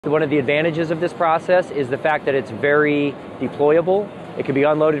One of the advantages of this process is the fact that it's very deployable. It can be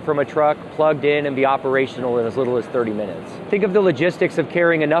unloaded from a truck, plugged in, and be operational in as little as 30 minutes. Think of the logistics of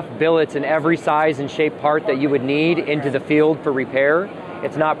carrying enough billets in every size and shape part that you would need into the field for repair.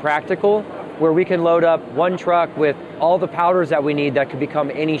 It's not practical. Where we can load up one truck with all the powders that we need that could become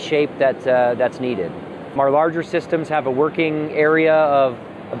any shape that's needed. Our larger systems have a working area of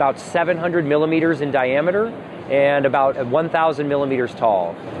about 700 millimeters in diameter and about 1,000 millimeters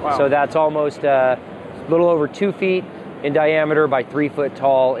tall. Wow. So that's almost a little over 2 feet in diameter by 3 foot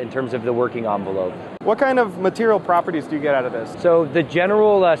tall in terms of the working envelope. What kind of material properties do you get out of this? So the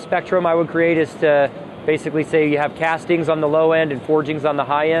general spectrum I would create is to basically say you have castings on the low end and forgings on the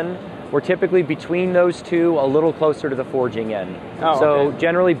high end. We're typically between those two, a little closer to the forging end. Oh, so okay.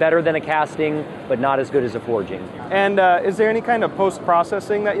 Generally better than a casting, but not as good as a forging. And is there any kind of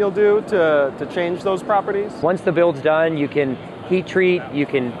post-processing that you'll do to change those properties? Once the build's done, you can heat treat, you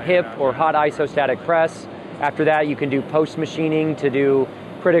can HIP or hot isostatic press. After that, you can do post-machining to do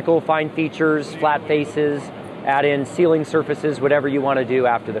critical fine features, flat faces, add in sealing surfaces, whatever you want to do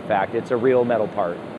after the fact. It's a real metal part.